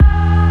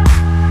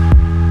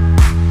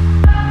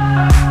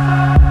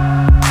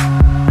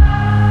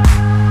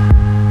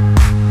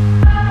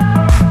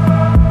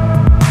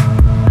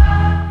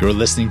You're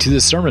listening to the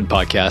Sermon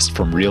Podcast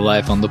from Real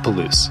Life on the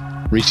Palouse,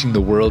 reaching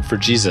the world for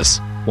Jesus,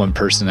 one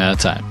person at a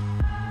time.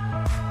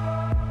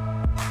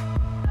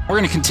 We're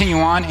going to continue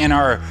on in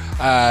our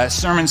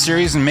sermon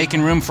series and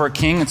Making Room for a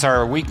King. It's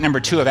our week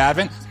number 2 of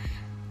Advent.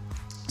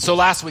 So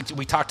last week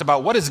we talked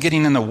about what is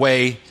getting in the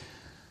way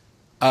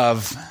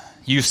of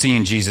you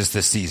seeing Jesus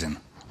this season.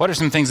 What are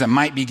some things that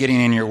might be getting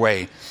in your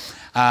way?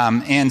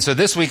 And so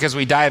this week as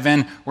we dive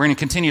in, we're going to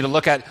continue to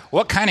look at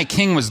what kind of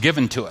king was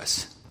given to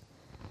us.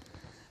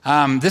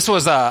 This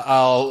was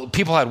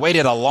people had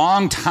waited a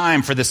long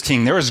time for this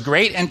king. There was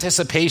great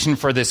anticipation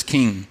for this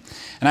king.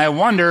 And I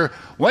wonder,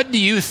 what do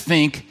you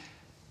think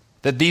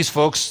that these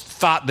folks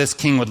thought this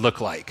king would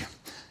look like?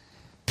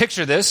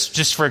 Picture this,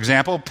 just for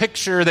example.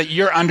 Picture that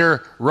you're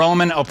under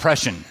Roman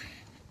oppression.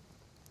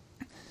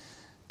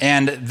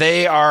 And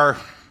they are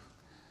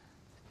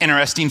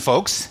interesting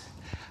folks,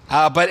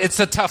 but it's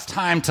a tough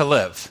time to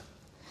live.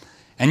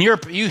 And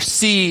you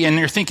see and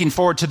you're thinking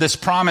forward to this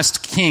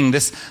promised king.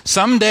 This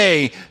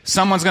someday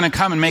someone's going to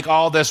come and make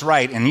all this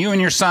right. And you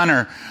and your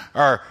son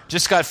are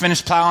just got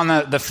finished plowing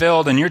the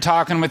field, and you're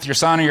talking with your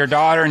son or your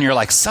daughter, and you're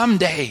like,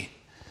 someday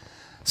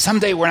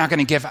we're not going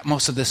to give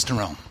most of this to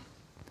Rome.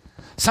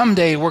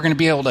 Someday we're going to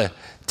be able to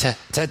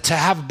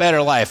have a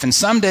better life. And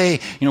someday,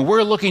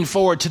 we're looking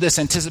forward to this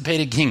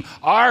anticipated king.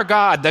 Our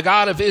God, the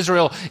God of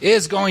Israel,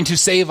 is going to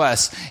save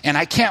us. And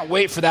I can't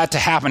wait for that to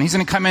happen. He's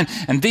going to come in,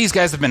 and these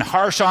guys have been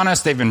harsh on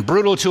us. They've been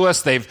brutal to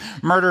us. They've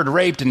murdered,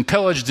 raped, and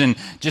pillaged, and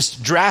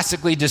just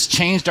drastically just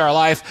changed our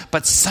life.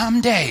 But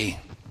someday,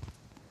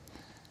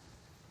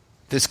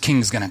 this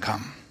king's going to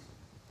come.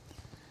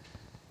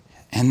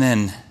 And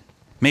then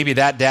maybe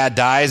that dad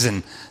dies,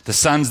 and the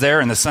son's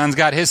there, and the son's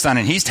got his son,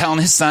 and he's telling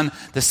his son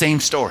the same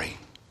story.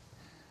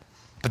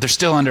 But they're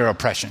still under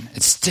oppression.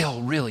 It's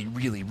still really,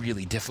 really,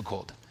 really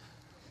difficult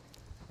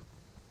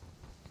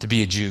to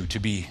be a Jew, to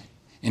be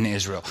in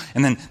Israel.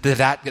 And then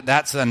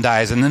that son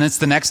dies, and then it's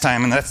the next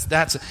time, and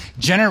that's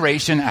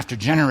generation after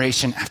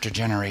generation after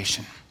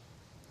generation.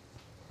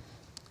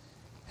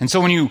 And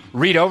so when you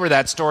read over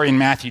that story in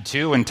Matthew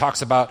 2 and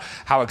talks about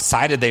how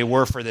excited they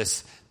were for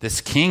this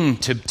king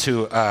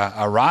to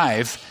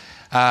arrive,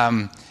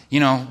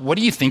 what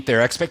do you think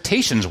their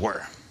expectations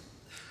were?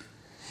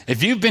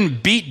 If you've been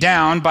beat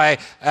down by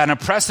an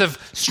oppressive,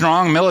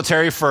 strong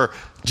military for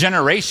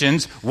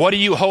generations, what do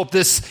you hope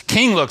this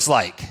king looks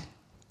like?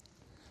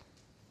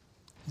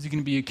 Is he going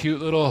to be a cute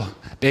little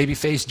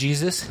baby-faced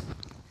Jesus?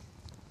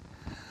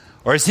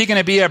 Or is he going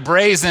to be a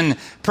brazen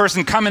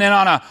person coming in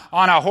on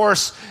a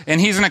horse, and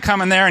he's going to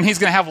come in there, and he's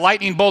going to have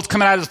lightning bolts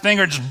coming out of his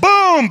finger, just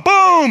boom,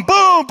 boom,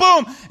 boom,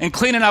 boom, and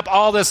cleaning up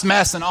all this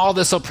mess and all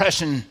this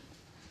oppression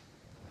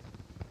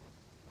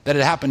that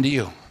had happened to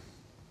you?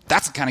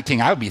 That's the kind of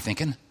king I would be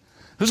thinking.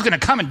 Who's going to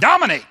come and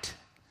dominate?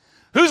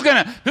 Who's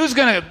going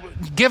to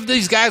give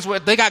these guys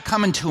what they got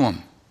coming to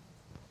them?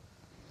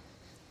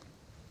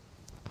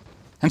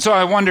 And so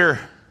I wonder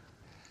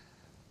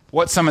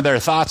what some of their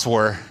thoughts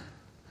were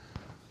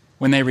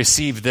when they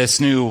received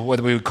this new,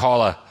 what we would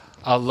call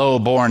a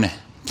low-born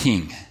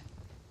king.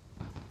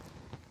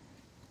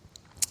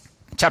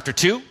 Chapter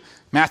 2,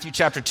 Matthew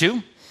chapter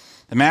 2,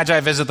 the Magi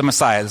visit the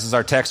Messiah. This is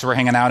our text we're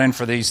hanging out in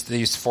for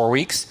these 4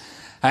 weeks.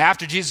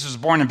 After Jesus was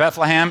born in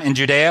Bethlehem in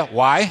Judea.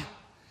 Why?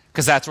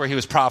 Because that's where he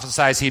was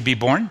prophesied he'd be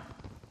born.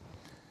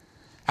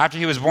 After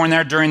he was born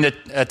there during the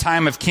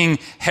time of King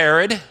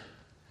Herod.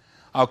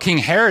 King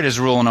Herod is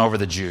ruling over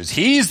the Jews.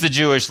 He's the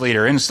Jewish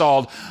leader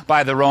installed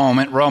by the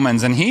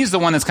Romans, and he's the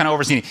one that's kind of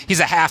overseeing it. He's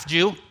a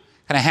half-Jew, kind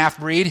of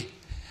half-breed,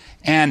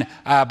 and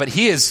but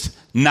he is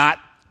not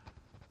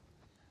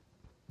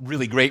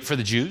really great for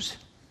the Jews.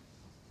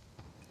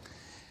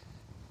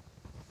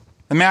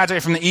 The Magi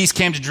from the east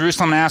came to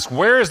Jerusalem and asked,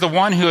 "Where is the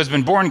one who has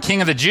been born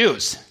King of the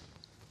Jews?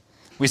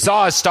 We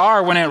saw his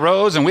star when it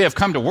rose, and we have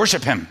come to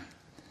worship him."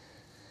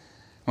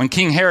 When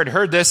King Herod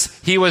heard this,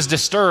 he was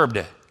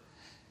disturbed,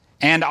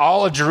 and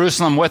all of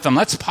Jerusalem with him.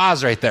 Let's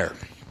pause right there.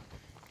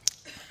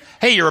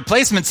 Hey, your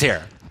replacement's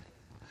here.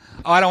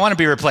 Oh, I don't want to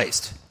be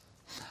replaced.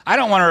 I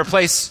don't want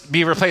to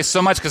be replaced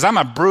so much because I'm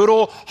a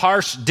brutal,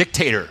 harsh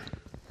dictator.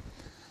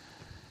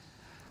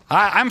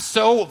 I'm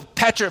so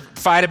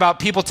petrified about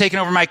people taking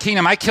over my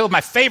kingdom. I killed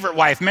my favorite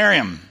wife,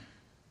 Miriam,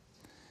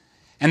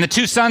 and the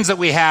 2 sons that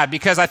we had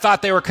because I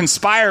thought they were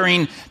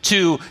conspiring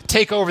to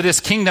take over this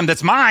kingdom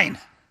that's mine.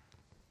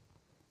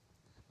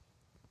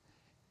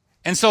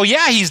 And so,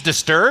 yeah, he's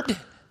disturbed.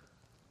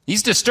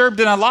 He's disturbed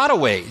in a lot of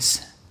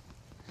ways.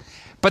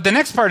 But the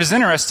next part is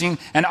interesting,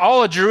 and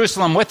all of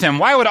Jerusalem with him.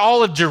 Why would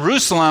all of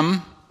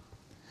Jerusalem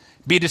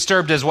be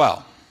disturbed as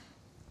well?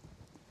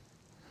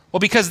 Well,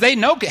 because they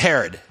know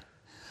Herod.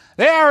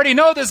 They already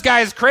know this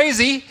guy is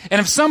crazy, and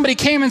if somebody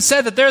came and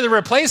said that they're the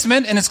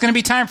replacement and it's going to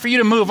be time for you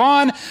to move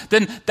on,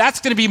 then that's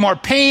going to be more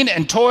pain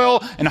and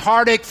toil and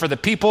heartache for the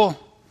people,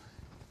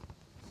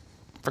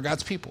 for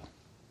God's people.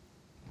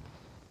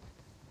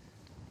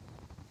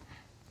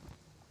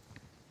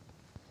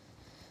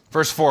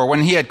 Verse 4,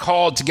 when he had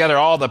called together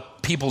all the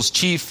people's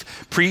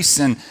chief priests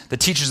and the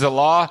teachers of the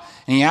law,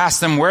 and he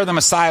asked them where the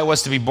Messiah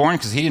was to be born,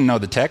 because he didn't know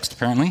the text,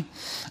 apparently.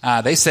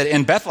 They said,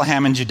 in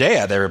Bethlehem in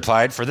Judea, they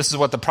replied, for this is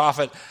what the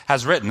prophet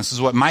has written. This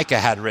is what Micah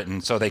had written.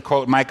 So they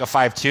quote Micah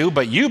 5:2,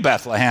 but you,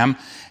 Bethlehem,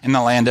 in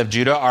the land of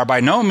Judah, are by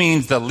no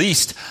means the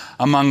least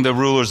among the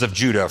rulers of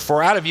Judah.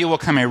 For out of you will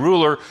come a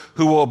ruler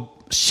who will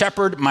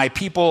shepherd my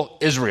people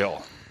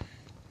Israel.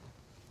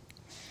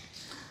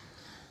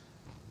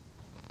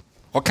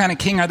 What kind of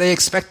king are they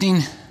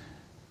expecting?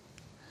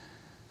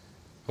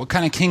 What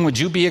kind of king would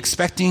you be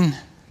expecting?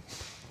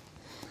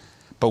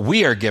 But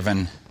we are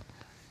given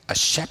a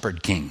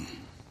shepherd king.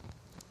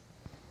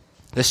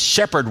 This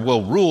shepherd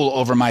will rule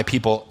over my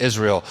people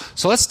Israel.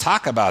 So let's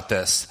talk about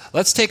this.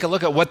 Let's take a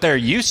look at what they're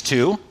used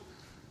to.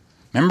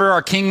 Remember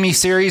our King Me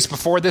series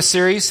before this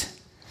series?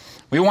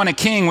 We want a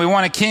king. We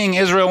want a king.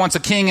 Israel wants a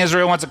king.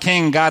 Israel wants a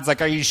king. God's like,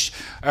 are you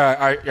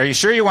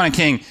sure you want a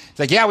king? It's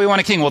like, yeah, we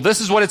want a king. Well, this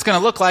is what it's going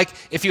to look like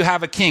if you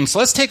have a king. So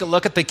let's take a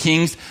look at the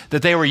kings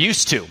that they were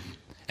used to.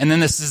 And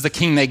then this is the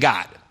king they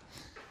got.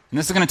 And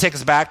this is going to take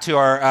us back to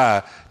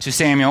our to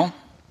Samuel,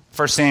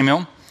 1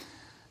 Samuel.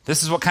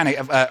 This is what kind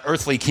of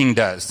earthly king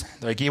does.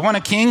 They're like, you want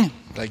a king?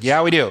 They're like,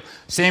 yeah, we do.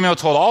 Samuel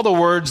told all the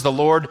words of the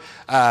Lord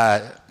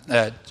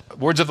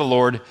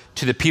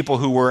to the people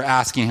who were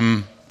asking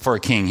him for a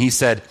king. He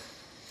said,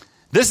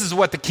 this is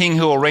what the king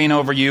who will reign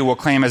over you will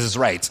claim as his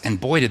rights. And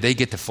boy, did they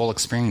get the full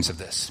experience of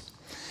this.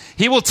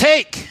 He will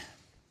take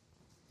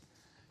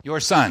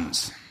your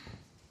sons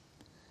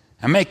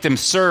and make them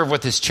serve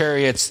with his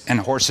chariots and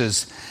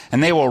horses,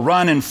 and they will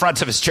run in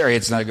front of his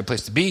chariots. Not a good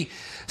place to be.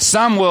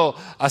 Some will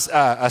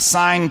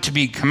assign to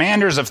be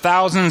commanders of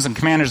thousands and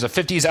commanders of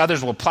 50s.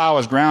 Others will plow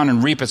his ground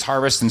and reap his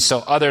harvest, and so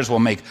others will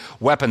make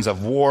weapons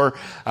of war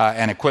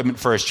and equipment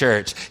for his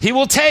chariots. He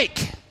will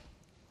take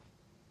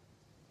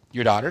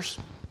your daughters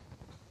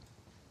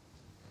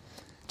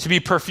to be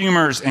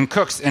perfumers and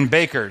cooks and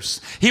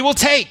bakers. He will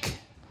take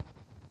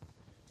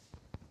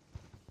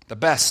the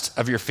best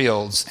of your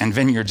fields and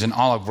vineyards and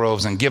olive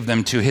groves and give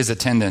them to his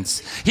attendants.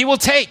 He will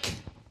take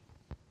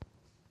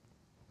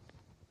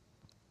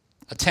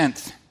a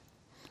tenth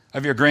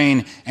of your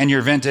grain and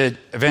your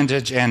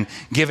vintage and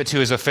give it to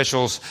his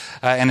officials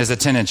and his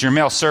attendants, your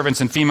male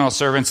servants and female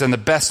servants, and the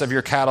best of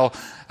your cattle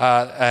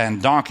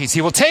and donkeys.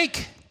 He will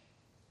take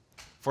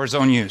for his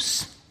own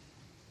use.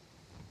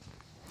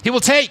 He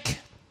will take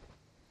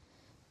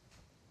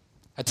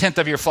a tenth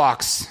of your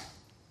flocks,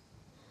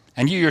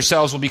 and you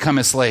yourselves will become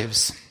his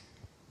slaves.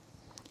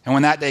 And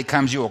when that day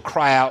comes, you will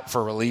cry out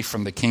for relief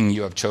from the king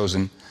you have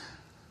chosen,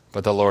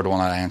 but the Lord will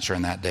not answer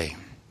in that day.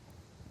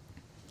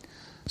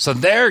 So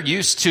they're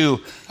used to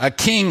a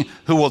king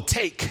who will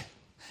take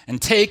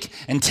and take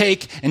and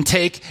take and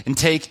take and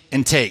take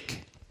and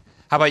take.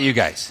 How about you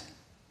guys?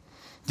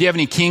 Do you have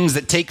any kings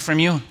that take from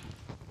you?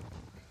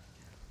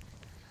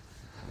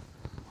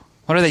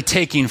 What are they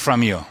taking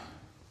from you?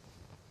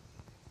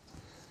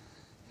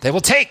 They will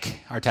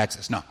take our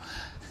taxes. No.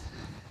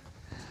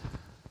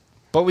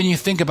 But when you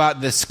think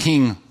about this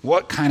king,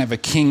 what kind of a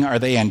king are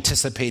they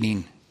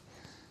anticipating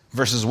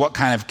versus what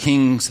kind of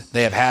kings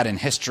they have had in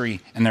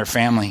history and their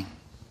family?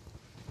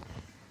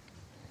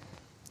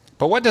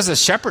 But what does a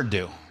shepherd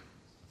do?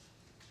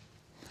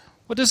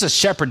 What does a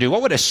shepherd do?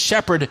 What would a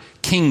shepherd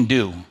king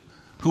do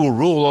who will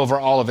rule over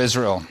all of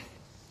Israel?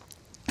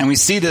 And we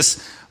see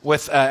this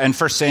with in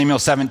 1 Samuel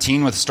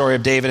 17 with the story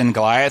of David and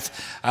Goliath.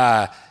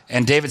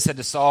 And David said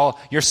to Saul,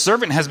 your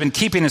servant has been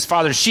keeping his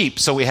father's sheep.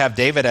 So we have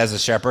David as a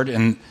shepherd,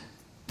 and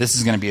this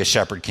is going to be a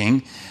shepherd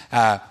king.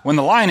 When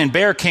the lion and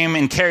bear came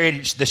and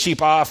carried the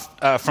sheep off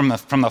from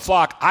the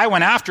flock, I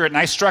went after it and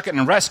I struck it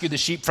and rescued the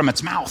sheep from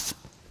its mouth.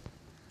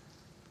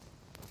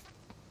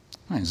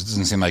 It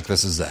doesn't seem like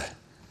this is a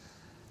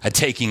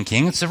taking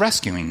king. It's a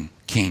rescuing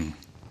king.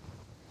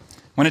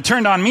 When it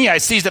turned on me, I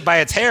seized it by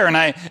its hair and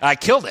I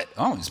killed it.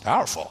 Oh, he's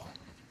powerful.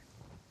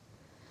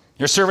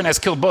 Your servant has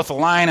killed both the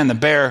lion and the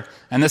bear,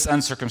 and this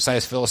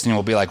uncircumcised Philistine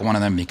will be like one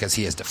of them because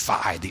he has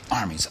defied the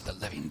armies of the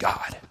living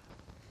God.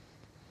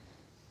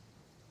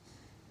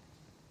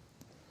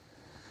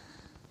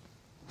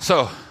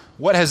 So,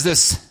 what has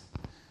this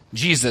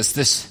Jesus,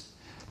 this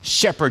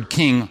shepherd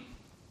king,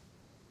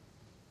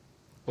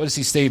 what has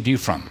he saved you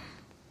from?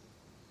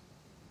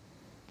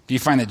 Do you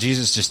find that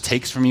Jesus just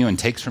takes from you and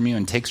takes from you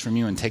and takes from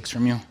you and takes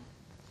from you?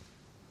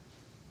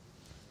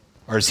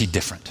 Or is he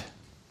different?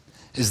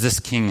 Is this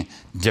king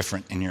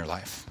different in your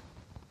life?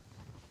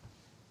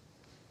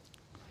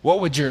 What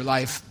would your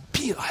life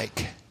be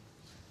like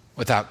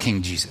without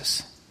King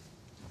Jesus?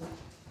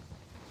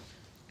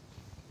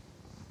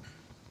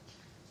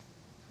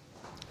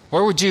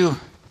 What would you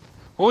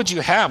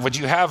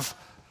have?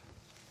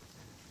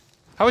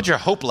 How would your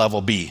hope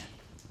level be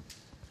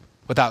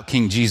without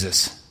King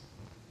Jesus?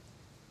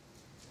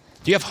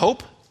 Do you have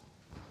hope?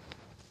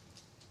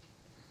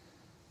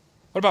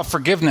 What about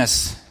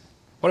forgiveness?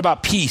 What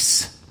about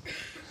peace?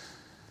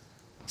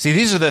 See,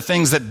 these are the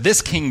things that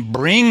this king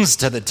brings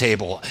to the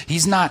table.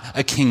 He's not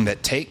a king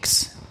that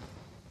takes.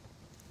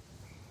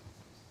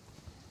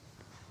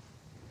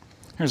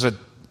 Here's a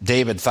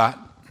David thought,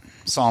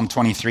 Psalm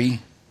 23.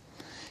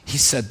 He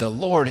said, "The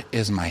Lord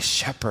is my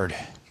shepherd.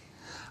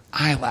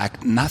 I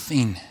lack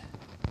nothing.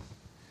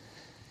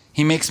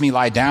 He makes me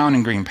lie down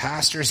in green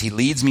pastures. He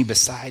leads me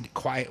beside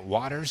quiet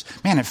waters."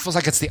 Man, it feels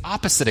like it's the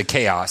opposite of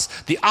chaos,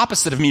 the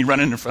opposite of me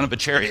running in front of a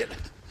chariot.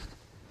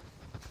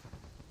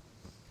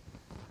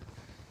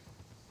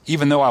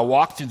 "Even though I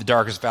walk through the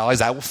darkest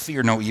valleys, I will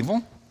fear no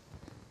evil.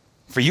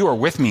 For you are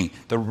with me.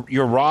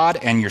 Your rod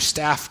and your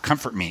staff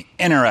comfort me."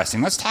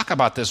 Interesting. Let's talk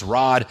about this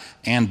rod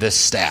and this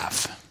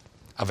staff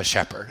of a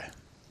shepherd.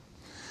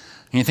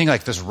 And you think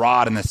like this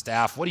rod and the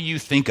staff, what do you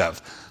think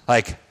of?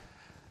 Like,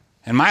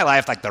 in my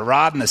life, like the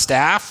rod and the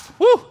staff,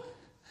 whoo,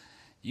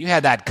 you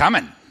had that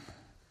coming.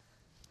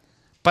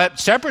 But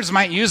shepherds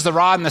might use the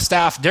rod and the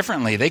staff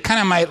differently. They kind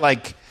of might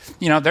like,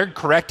 they're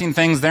correcting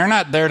things. They're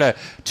not there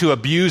to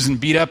abuse and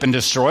beat up and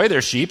destroy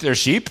their sheep. Their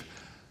sheep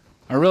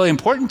are really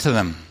important to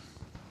them.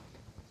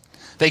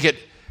 They get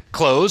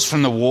clothes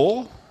from the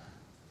wool.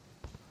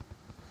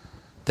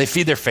 They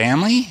feed their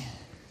family.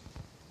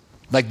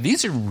 Like,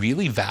 these are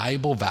really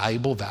valuable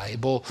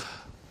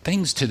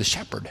things to the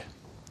shepherd.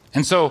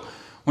 And so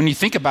when you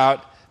think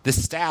about the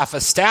staff, a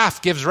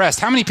staff gives rest.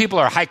 How many people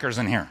are hikers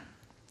in here?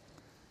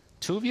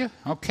 2 of you?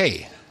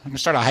 Okay. I'm going to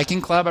start a hiking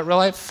club at Real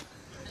Life.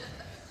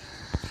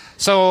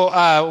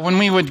 So when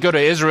we would go to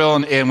Israel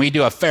and we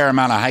do a fair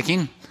amount of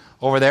hiking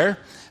over there,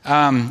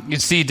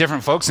 you'd see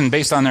different folks, and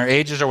based on their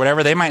ages or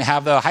whatever, they might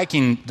have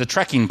the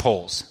trekking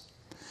poles.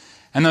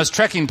 And those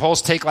trekking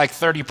poles take like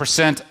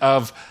 30%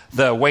 of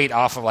the weight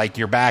off of like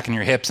your back and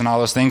your hips and all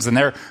those things, and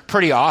they're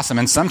pretty awesome.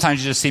 And sometimes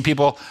you just see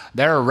people,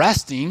 they're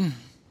resting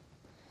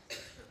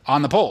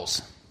on the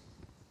poles.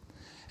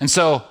 And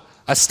so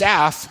a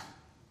staff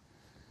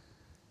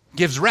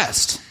gives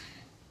rest.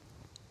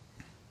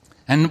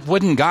 And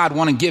wouldn't God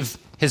want to give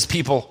his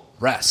people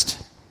rest?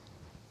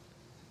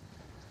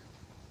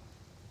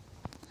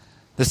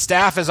 The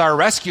staff is our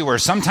rescuer.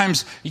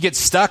 Sometimes you get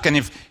stuck, and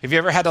if you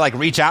ever had to like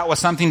reach out with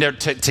something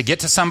to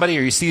get to somebody,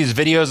 or you see these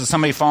videos of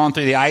somebody falling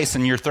through the ice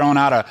and you're throwing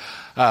out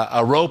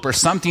a rope or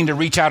something to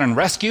reach out and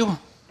rescue,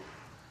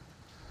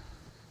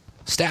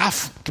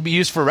 staff could be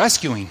used for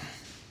rescuing.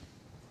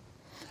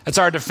 It's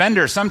our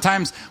defender.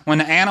 Sometimes when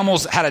the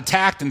animals had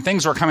attacked and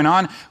things were coming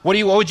on, what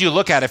would you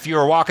look at if you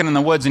were walking in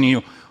the woods and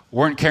you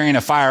weren't carrying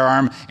a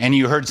firearm and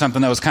you heard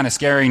something that was kind of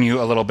scaring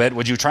you a little bit?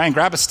 Would you try and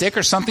grab a stick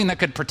or something that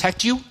could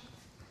protect you?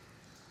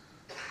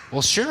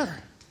 Well, sure.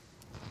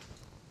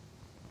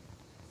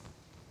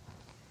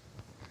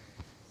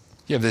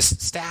 You have this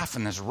staff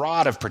and this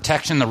rod of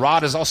protection. The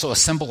rod is also a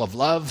symbol of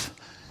love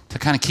to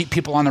kind of keep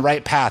people on the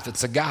right path.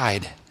 It's a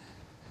guide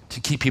to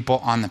keep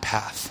people on the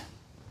path.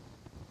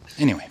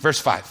 Anyway, verse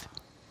 5.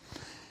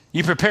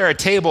 "You prepare a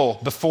table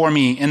before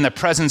me in the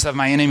presence of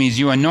my enemies.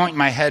 You anoint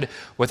my head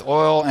with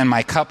oil, and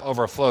my cup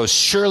overflows.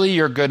 Surely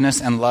your goodness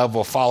and love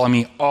will follow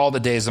me all the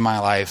days of my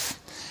life,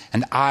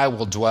 and I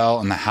will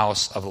dwell in the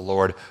house of the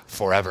Lord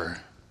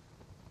forever."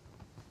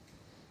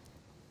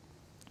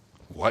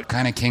 What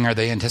kind of king are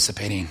they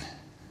anticipating?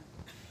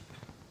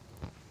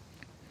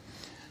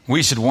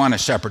 We should want a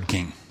shepherd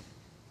king.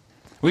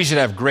 We should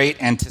have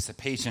great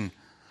anticipation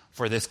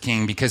for this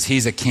king, because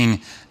he's a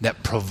king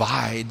that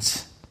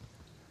provides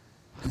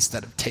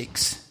instead of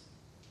takes.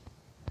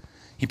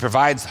 He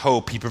provides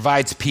hope. He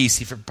provides peace.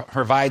 He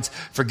provides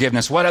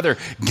forgiveness. What other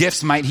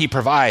gifts might he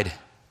provide?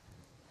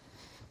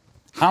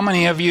 How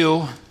many of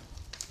you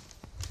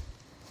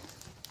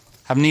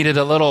have needed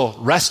a little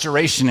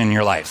restoration in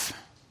your life?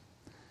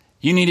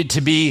 You needed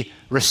to be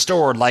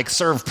restored, like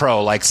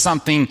ServPro, like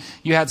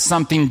you had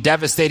something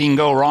devastating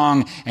go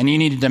wrong, and you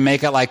needed to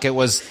make it like it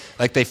was,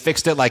 like they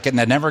fixed it, like it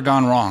had never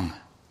gone wrong.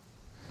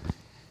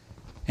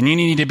 And you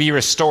needed to be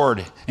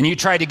restored. And you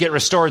tried to get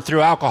restored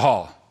through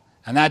alcohol,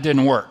 and that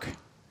didn't work.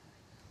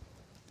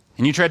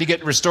 And you tried to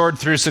get restored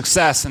through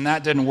success, and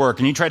that didn't work.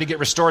 And you tried to get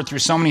restored through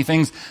so many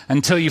things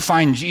until you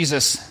find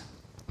Jesus,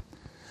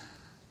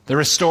 the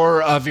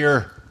restorer of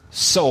your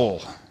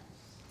soul.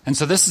 And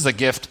so this is a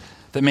gift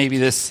that maybe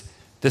this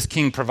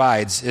king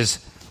provides, is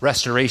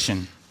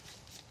restoration.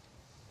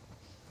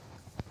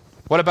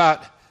 What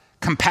about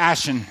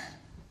compassion?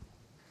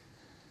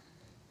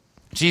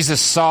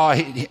 Jesus saw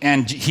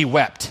and he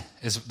wept,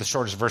 is the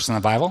shortest verse in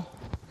the Bible.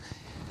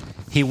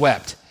 He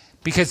wept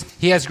because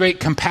he has great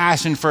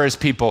compassion for his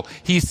people.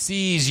 He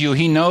sees you.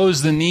 He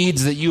knows the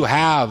needs that you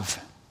have.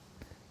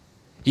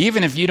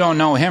 Even if you don't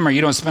know him or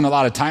you don't spend a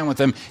lot of time with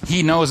him,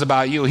 he knows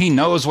about you. He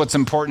knows what's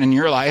important in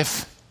your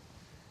life.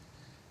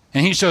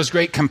 And he shows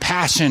great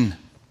compassion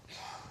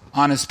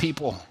on his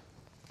people.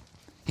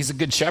 He's a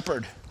good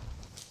shepherd.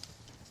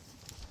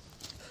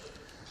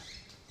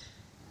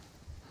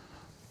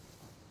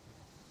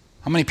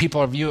 How many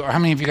of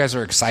you guys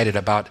are excited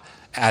about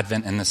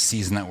Advent and the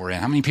season that we're in?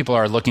 How many people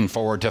are looking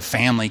forward to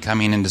family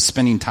coming and to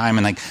spending time,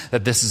 and like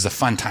that this is a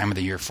fun time of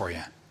the year for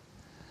you?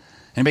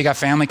 Anybody got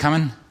family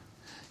coming?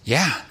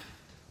 Yeah.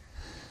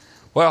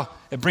 Well,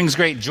 it brings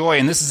great joy,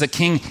 and this is a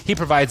king. He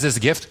provides this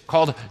gift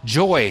called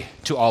joy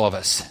to all of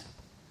us.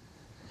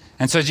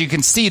 And so as you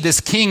can see, this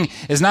king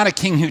is not a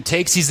king who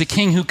takes, he's a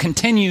king who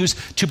continues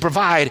to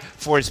provide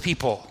for his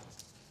people.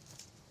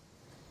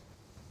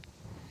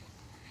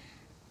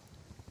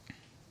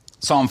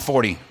 Psalm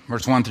 40,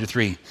 verse 1 through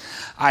 3.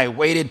 I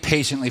waited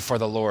patiently for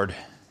the Lord.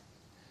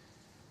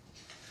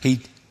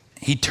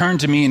 He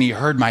turned to me and he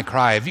heard my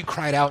cry. Have you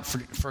cried out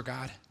for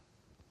God?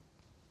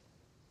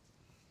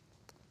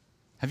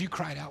 Have you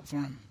cried out for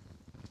him?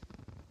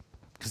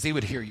 Because he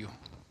would hear you.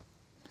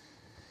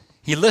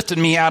 He lifted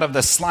me out of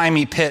the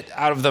slimy pit,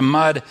 out of the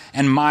mud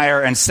and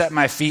mire, and set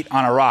my feet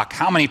on a rock.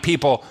 How many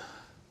people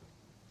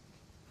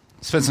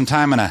spend some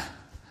time in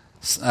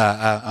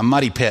a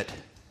muddy pit?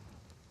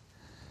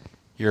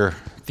 Your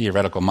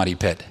theoretical muddy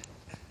pit.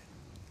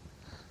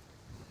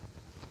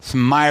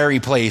 Some miry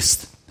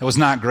place that was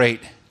not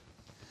great.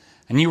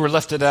 And you were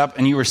lifted up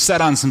and you were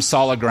set on some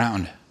solid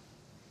ground.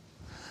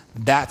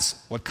 That's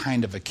what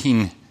kind of a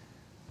king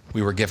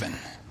we were given.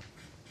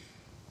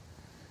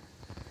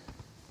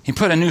 He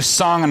put a new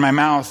song in my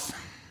mouth,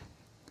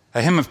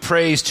 a hymn of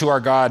praise to our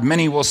God.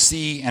 Many will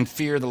see and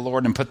fear the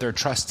Lord and put their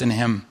trust in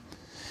him.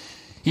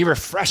 He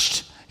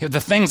refreshed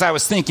the things I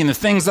was thinking, the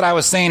things that I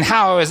was saying,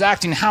 how I was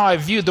acting, how I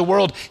viewed the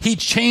world. He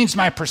changed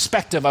my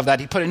perspective of that.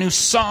 He put a new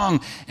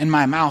song in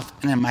my mouth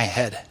and in my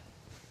head.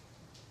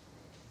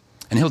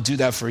 And he'll do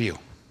that for you.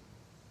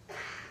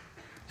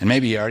 And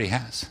maybe he already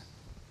has.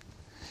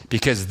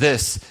 Because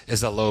this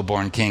is a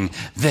lowborn king.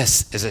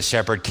 This is a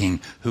shepherd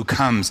king who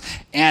comes.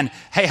 And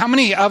hey, how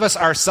many of us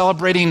are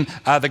celebrating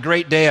the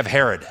great day of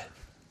Herod?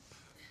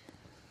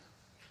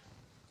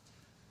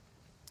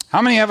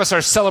 How many of us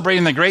are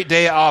celebrating the great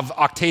day of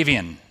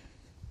Octavian?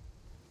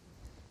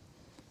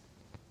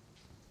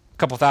 A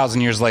couple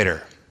thousand years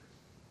later.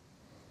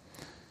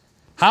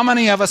 How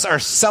many of us are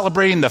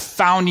celebrating the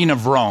founding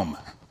of Rome?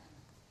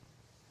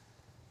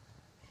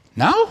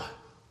 No?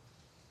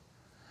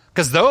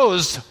 Because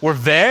those were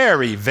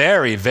very,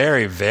 very,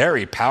 very,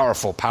 very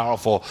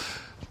powerful,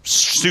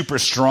 super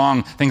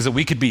strong things that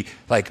we could be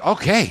like,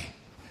 okay.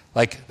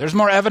 Like, there's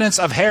more evidence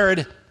of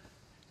Herod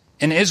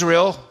in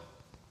Israel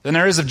than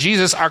there is of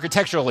Jesus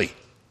architecturally.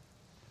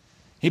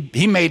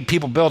 He made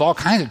people build all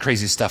kinds of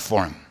crazy stuff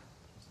for him.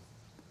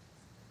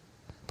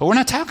 But we're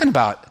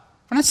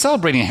not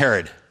celebrating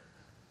Herod.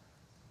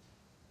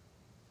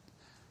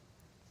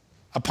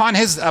 Upon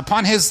his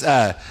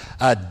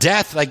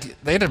death,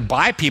 like, they had to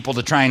buy people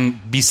to try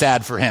and be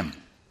sad for him.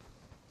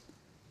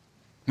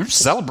 They're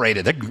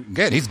celebrated. They're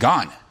good. He's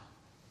gone.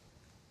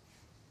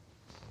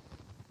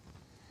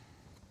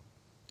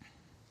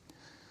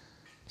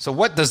 So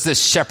what does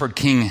this shepherd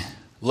king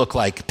look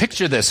like?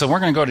 Picture this. So we're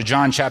going to go to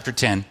John chapter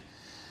 10.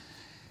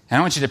 And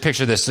I want you to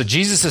picture this. So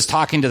Jesus is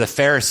talking to the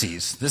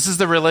Pharisees. This is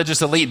the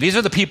religious elite. These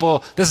are the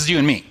people, this is you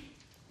and me.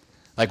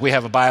 Like, we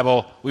have a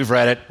Bible, we've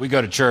read it, we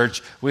go to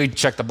church, we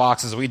check the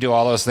boxes, we do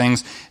all those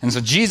things. And so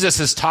Jesus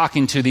is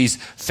talking to these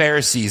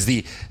Pharisees,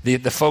 the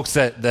folks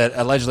that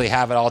allegedly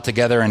have it all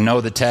together and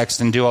know the text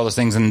and do all those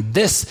things. And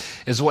this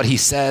is what he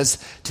says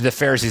to the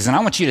Pharisees. And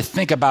I want you to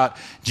think about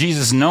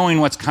Jesus knowing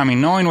what's coming,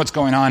 knowing what's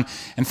going on,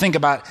 and think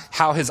about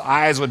how his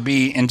eyes would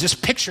be, and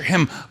just picture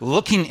him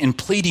looking and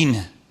pleading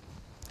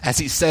as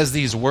he says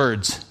these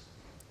words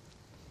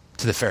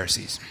to the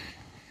Pharisees.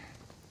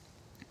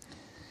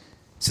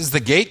 It says,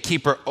 the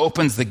gatekeeper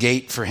opens the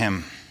gate for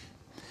him,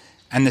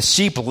 and the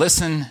sheep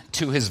listen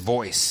to his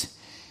voice.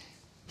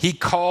 He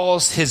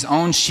calls his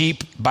own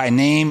sheep by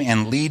name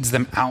and leads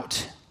them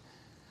out.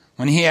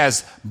 When he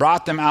has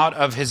brought them out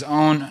of his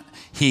own,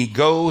 he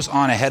goes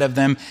on ahead of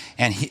them,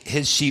 and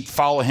his sheep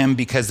follow him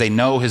because they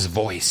know his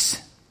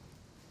voice.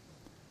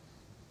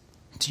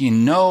 Do you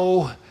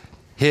know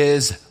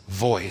his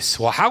voice?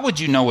 Well, how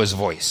would you know his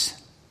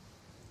voice?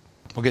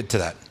 We'll get to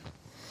that.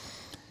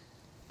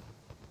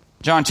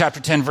 John chapter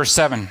 10, verse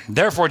 7.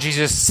 Therefore,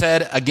 Jesus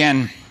said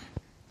again,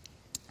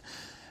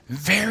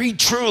 very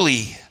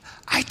truly,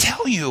 I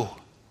tell you,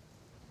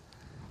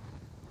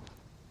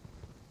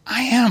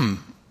 I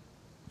am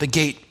the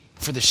gate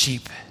for the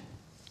sheep.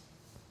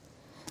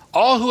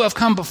 All who have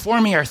come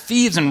before me are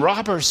thieves and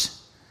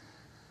robbers.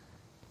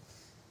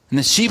 But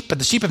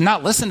the sheep have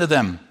not listened to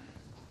them.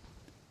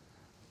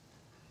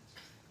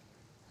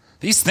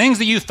 These things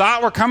that you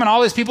thought were coming,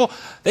 all these people,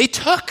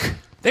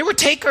 they were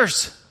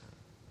takers.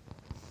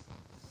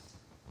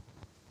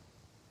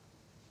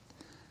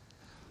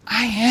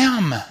 I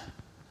am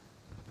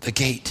the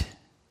gate.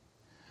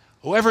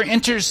 Whoever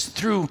enters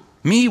through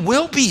me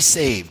will be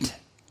saved.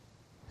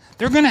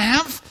 They're going to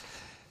have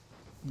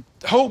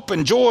hope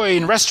and joy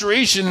and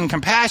restoration and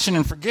compassion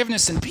and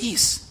forgiveness and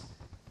peace.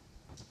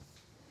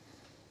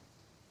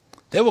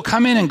 They will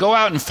come in and go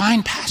out and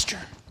find pasture.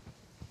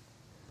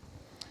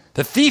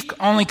 The thief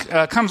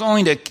comes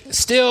only to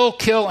steal,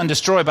 kill, and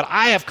destroy, but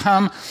I have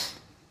come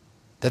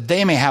that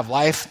they may have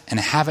life and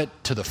have it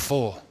to the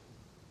full.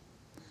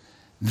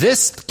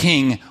 This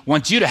king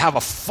wants you to have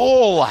a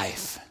full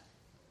life.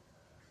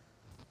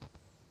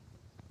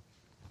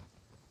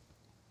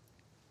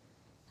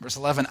 Verse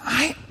 11,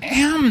 I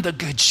am the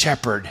good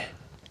shepherd.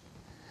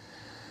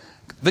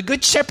 The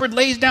good shepherd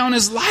lays down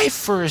his life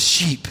for his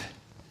sheep.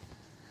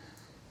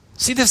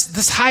 See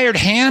this hired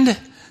hand,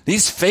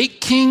 these fake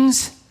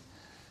kings?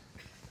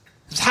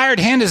 This hired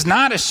hand is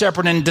not a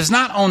shepherd and does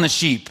not own the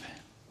sheep.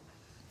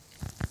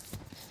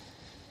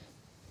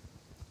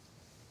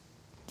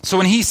 So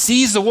when he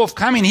sees the wolf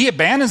coming, he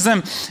abandons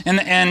them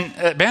and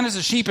abandons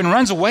the sheep and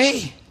runs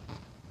away.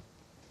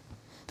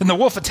 Then the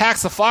wolf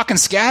attacks the flock and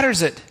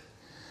scatters it.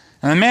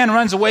 And the man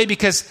runs away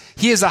because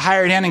he is a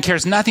hired hand and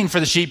cares nothing for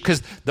the sheep,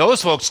 because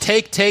those folks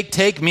take,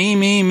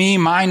 me,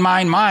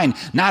 mine.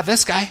 Not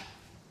this guy.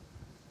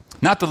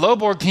 Not the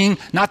lowborn king,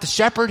 not the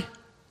shepherd.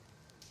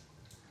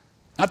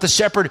 Not the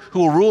shepherd who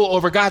will rule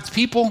over God's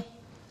people.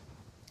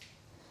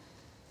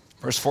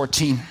 Verse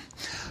 14,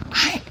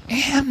 I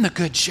am the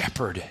good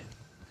shepherd.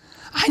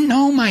 I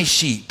know my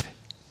sheep,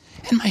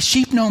 and my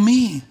sheep know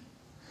me.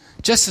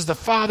 Just as the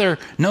Father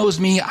knows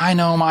me, I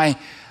know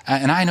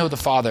and I know the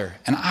Father,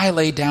 and I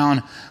lay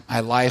down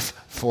my life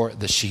for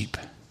the sheep.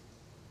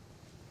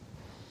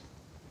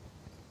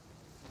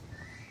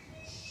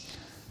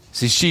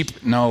 See,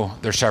 sheep know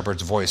their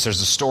shepherd's voice.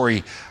 There's a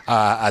story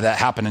that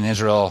happened in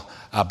Israel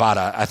about,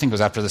 I think it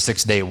was after the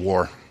 6-day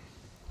war.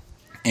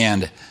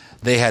 And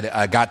they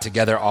had got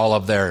together all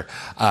of their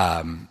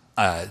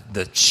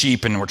the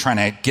sheep, and were trying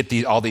to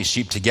get all these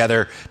sheep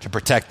together to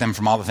protect them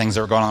from all the things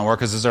that were going on in the war,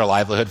 because this is their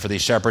livelihood for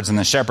these shepherds. And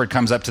the shepherd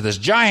comes up to this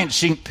giant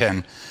sheep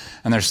pen,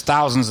 and there's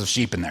thousands of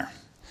sheep in there.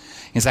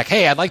 He's like,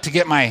 hey, I'd like to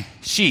get my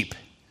sheep.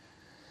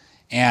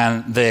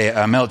 And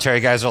the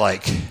military guys are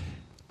like,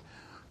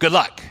 good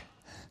luck.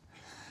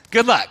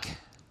 Good luck.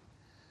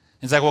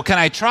 He's like, well, can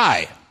I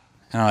try?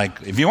 And I'm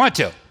like, if you want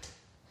to.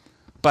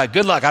 But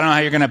good luck. I don't know how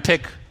you're going to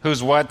pick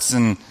who's what's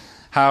and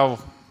how,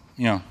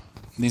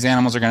 these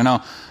animals are going to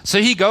know.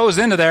 So he goes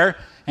into there,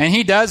 and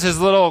he does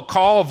his little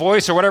call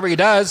voice or whatever he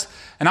does,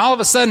 and all of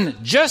a sudden,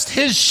 just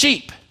his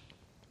sheep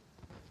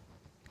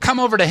come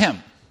over to him.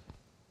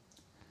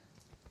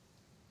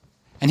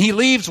 And he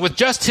leaves with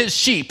just his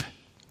sheep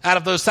out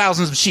of those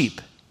thousands of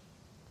sheep.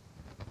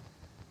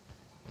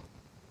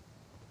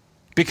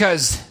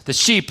 Because the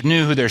sheep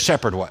knew who their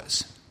shepherd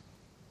was.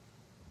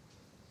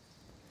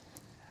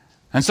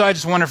 And so I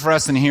just wonder for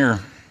us in here,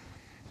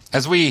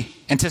 as we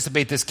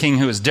anticipate this king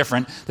who is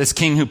different, this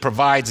king who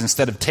provides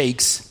instead of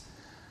takes,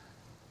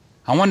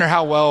 I wonder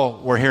how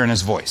well we're hearing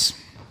his voice.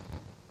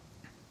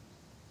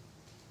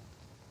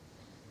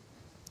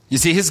 You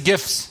see, his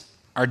gifts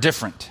are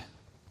different.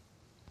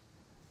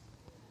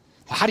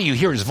 Well, how do you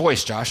hear his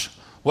voice, Josh?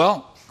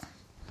 Well,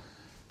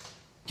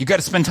 you've got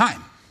to spend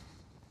time.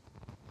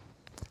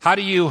 How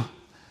do you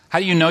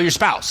know your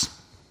spouse?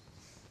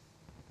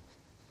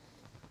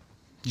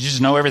 Did you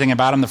just know everything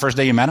about him the first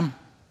day you met him?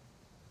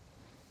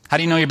 How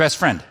do you know your best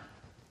friend?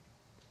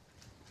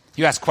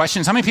 You ask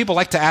questions. How many people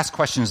like to ask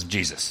questions of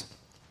Jesus?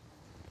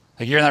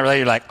 Like you're in that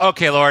relationship, you're like,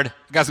 okay, Lord,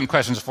 I got some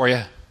questions for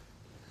you.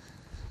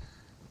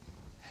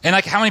 And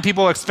like how many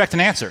people expect an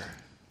answer?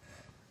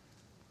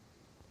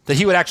 That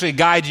he would actually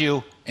guide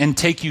you and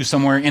take you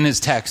somewhere in his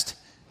text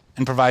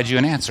and provide you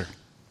an answer.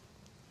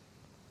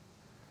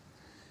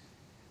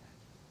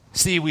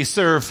 See, we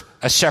serve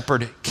a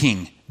shepherd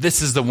king.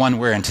 This is the one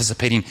we're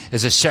anticipating,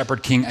 is a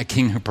shepherd king, a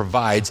king who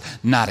provides,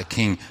 not a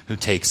king who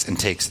takes and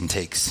takes and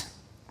takes.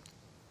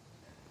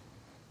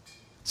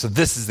 So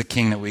this is the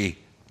king that we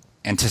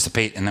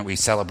anticipate and that we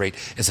celebrate,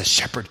 is a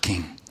shepherd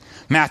king.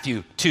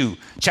 Matthew 2,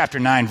 chapter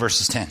 9,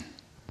 verses 9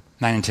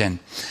 and 10.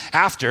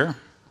 After,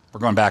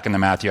 we're going back into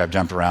Matthew, I've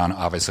jumped around.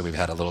 Obviously, we've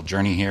had a little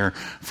journey here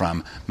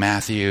from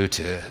Matthew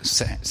to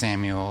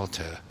Samuel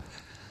to...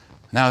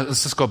 Now,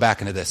 let's just go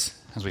back into this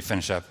as we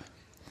finish up.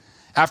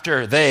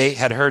 After they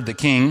had heard the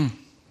king,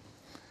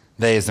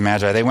 they as the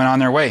Magi, they went on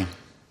their way.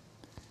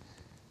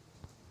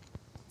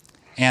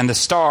 And the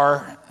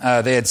star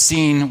they had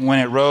seen when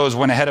it rose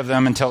went ahead of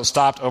them until it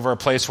stopped over a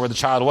place where the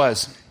child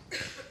was.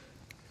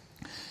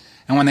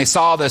 And when they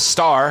saw this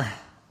star,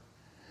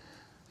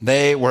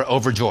 they were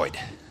overjoyed.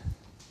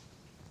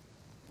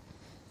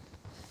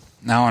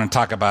 Now I want to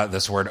talk about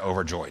this word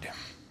overjoyed.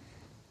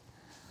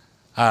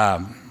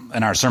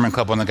 In our sermon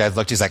club, when the guys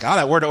looked, he's like, oh,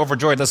 that word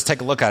overjoyed, let's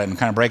take a look at it and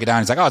kind of break it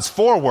down. He's like, oh, it's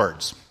 4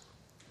 words.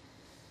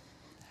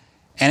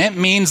 And it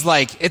means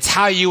it's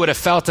how you would have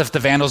felt if the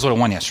Vandals would have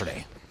won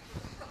yesterday.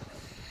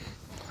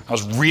 I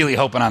was really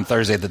hoping on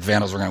Thursday that the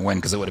Vandals were going to win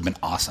because it would have been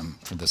awesome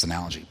for this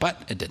analogy,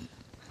 but it didn't.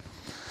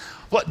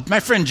 Well, my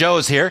friend Joe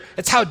is here.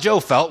 It's how Joe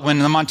felt when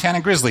the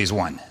Montana Grizzlies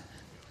won.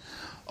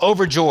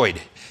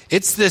 Overjoyed.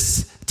 It's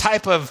this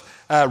type of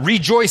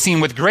rejoicing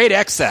with great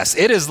excess.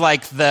 It is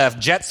like the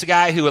Jets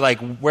guy who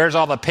wears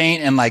all the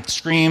paint and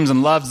screams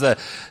and loves the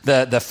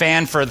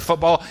fan for the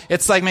football.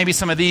 It's like maybe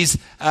some of these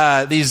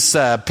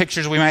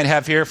pictures we might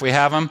have here if we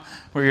have them,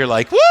 where you're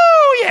like, woo,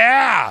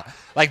 yeah!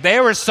 They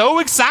were so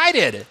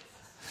excited.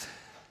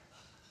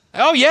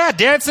 Oh yeah,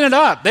 dancing it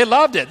up. They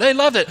loved it. They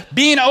loved it.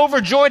 Being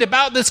overjoyed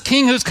about this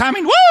king who's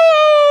coming.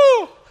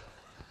 Woo!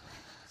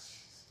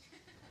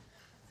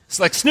 It's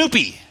like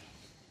Snoopy.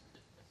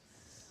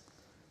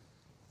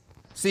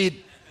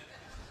 See,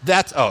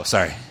 that's... Oh,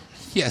 sorry.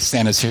 Yes,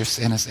 Santa's here.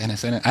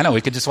 Santa. I know,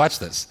 we could just watch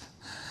this.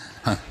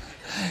 Huh.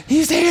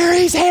 He's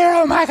here,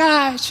 oh my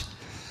gosh.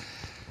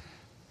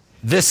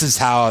 This is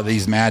how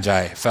these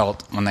magi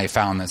felt when they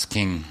found this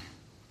king,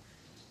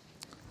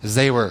 as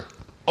they were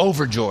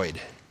overjoyed.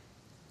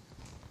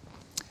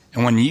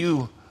 And when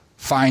you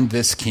find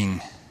this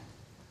king,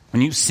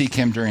 when you seek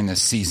him during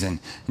this season,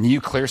 and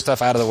you clear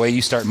stuff out of the way,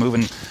 you start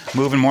moving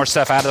more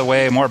stuff out of the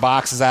way, more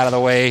boxes out of the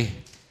way,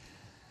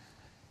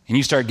 and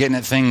you start getting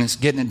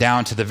it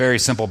down to the very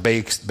simple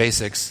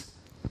basics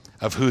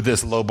of who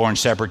this lowborn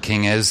shepherd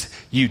king is,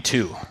 you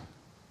too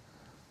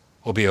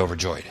will be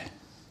overjoyed.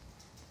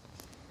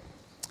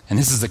 And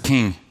this is a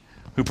king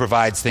who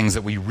provides things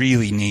that we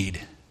really need,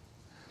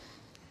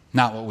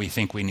 not what we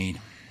think we need.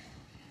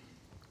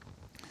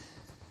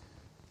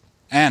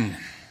 And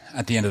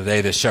at the end of the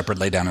day, this shepherd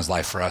laid down his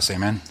life for us,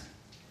 amen?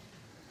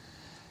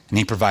 And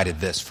he provided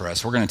this for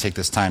us. We're going to take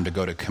this time to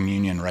go to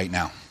communion right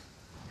now.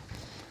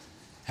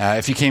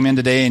 If you came in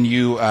today and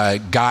you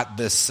got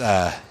this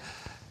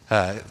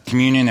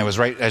communion, it was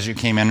right as you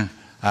came in,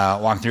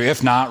 walking through.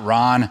 If not,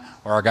 Ron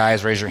or our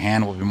guys, raise your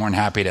hand. We'll be more than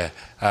happy to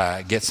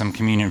get some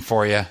communion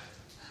for you.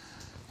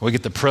 We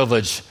get the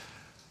privilege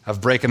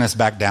of breaking this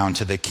back down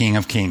to the King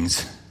of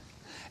Kings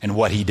and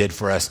what he did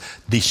for us,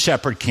 the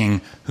shepherd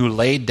king who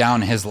laid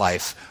down his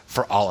life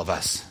for all of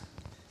us.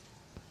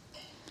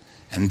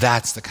 And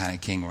that's the kind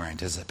of king we're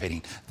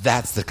anticipating.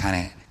 That's the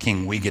kind of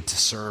king we get to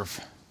serve.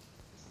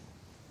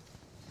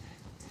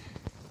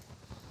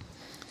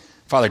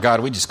 Father God,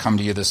 we just come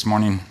to you this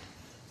morning.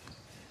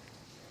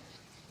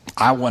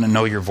 I want to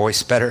know your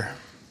voice better.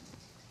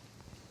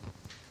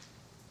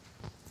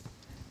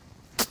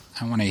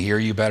 I want to hear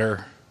you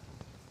better.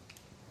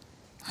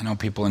 I know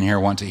people in here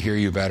want to hear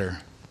you better.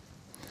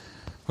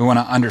 We want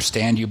to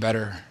understand you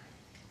better.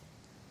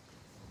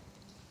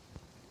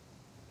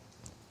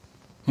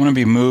 We want to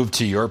be moved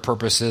to your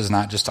purposes,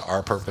 not just to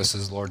our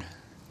purposes, Lord.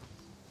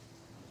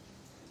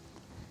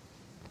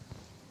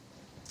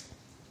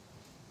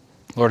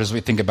 Lord, as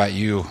we think about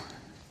you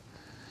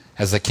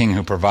as a king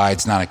who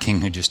provides, not a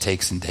king who just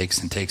takes and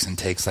takes and takes and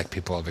takes like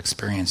people have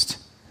experienced,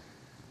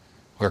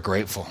 we're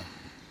grateful.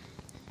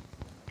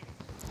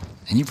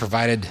 And you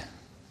provided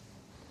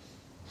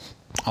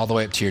all the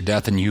way up to your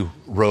death, and you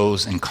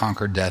rose and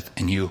conquered death,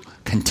 and you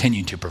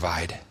continue to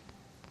provide.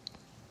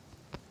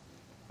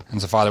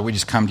 And so, Father, we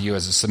just come to you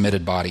as a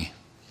submitted body.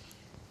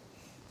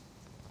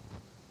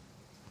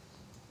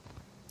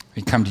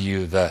 We come to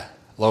you, the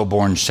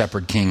low-born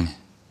shepherd king,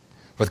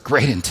 with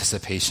great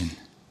anticipation,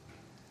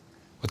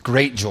 with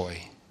great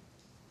joy.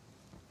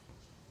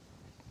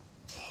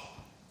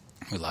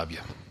 We love you.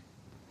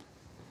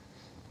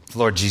 The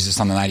Lord Jesus,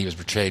 on the night he was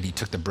betrayed, he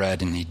took the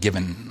bread, and when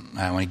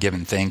he'd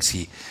given thanks,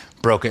 he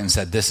broke it and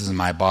said, "This is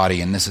my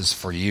body, and this is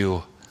for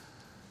you.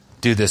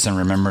 Do this in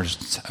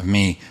remembrance of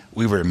me."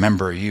 We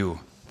remember you,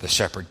 the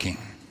shepherd king.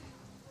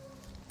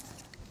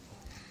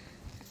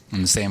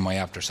 In the same way,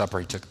 after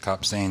supper, he took the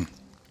cup, saying,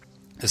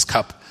 "This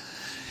cup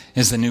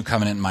is the new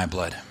covenant in my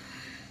blood.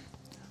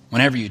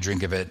 Whenever you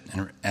drink of it,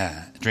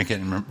 drink it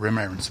in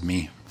remembrance of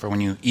me. For when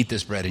you eat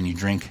this bread and you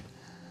drink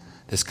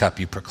this cup,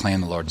 you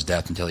proclaim the Lord's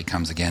death until he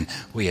comes again."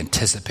 We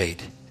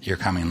anticipate your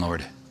coming,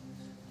 Lord.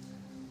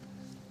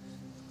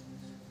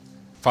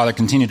 Father,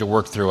 continue to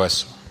work through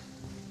us.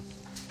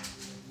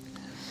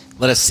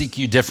 Let us seek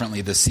you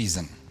differently this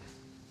season.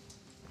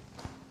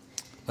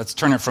 Let's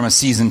turn it from a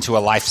season to a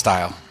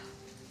lifestyle.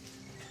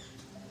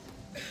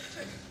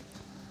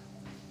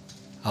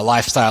 A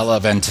lifestyle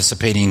of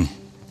anticipating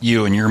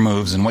you and your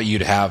moves and what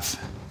you'd have.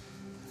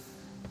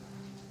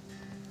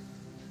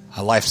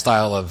 A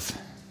lifestyle of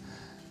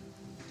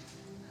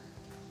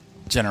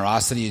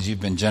generosity as you've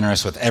been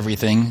generous with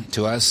everything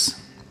to us.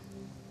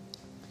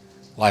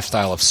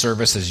 Lifestyle of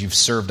service as you've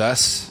served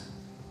us.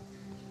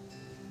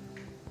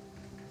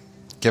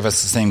 Give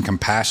us the same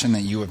compassion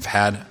that you have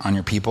had on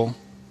your people.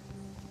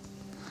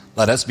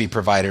 Let us be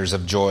providers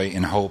of joy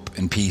and hope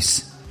and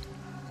peace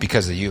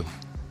because of you.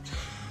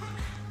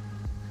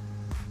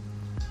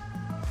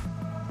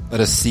 Let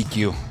us seek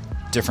you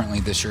differently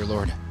this year,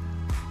 Lord.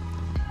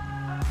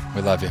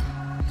 We love you.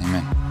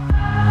 Amen.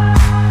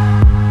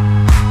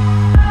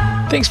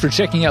 Thanks for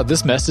checking out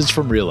this message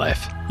from Real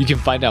Life. You can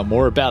find out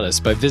more about us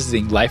by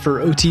visiting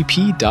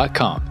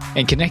liferotp.com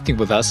and connecting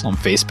with us on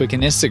Facebook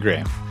and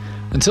Instagram.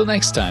 Until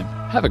next time,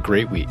 have a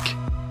great week.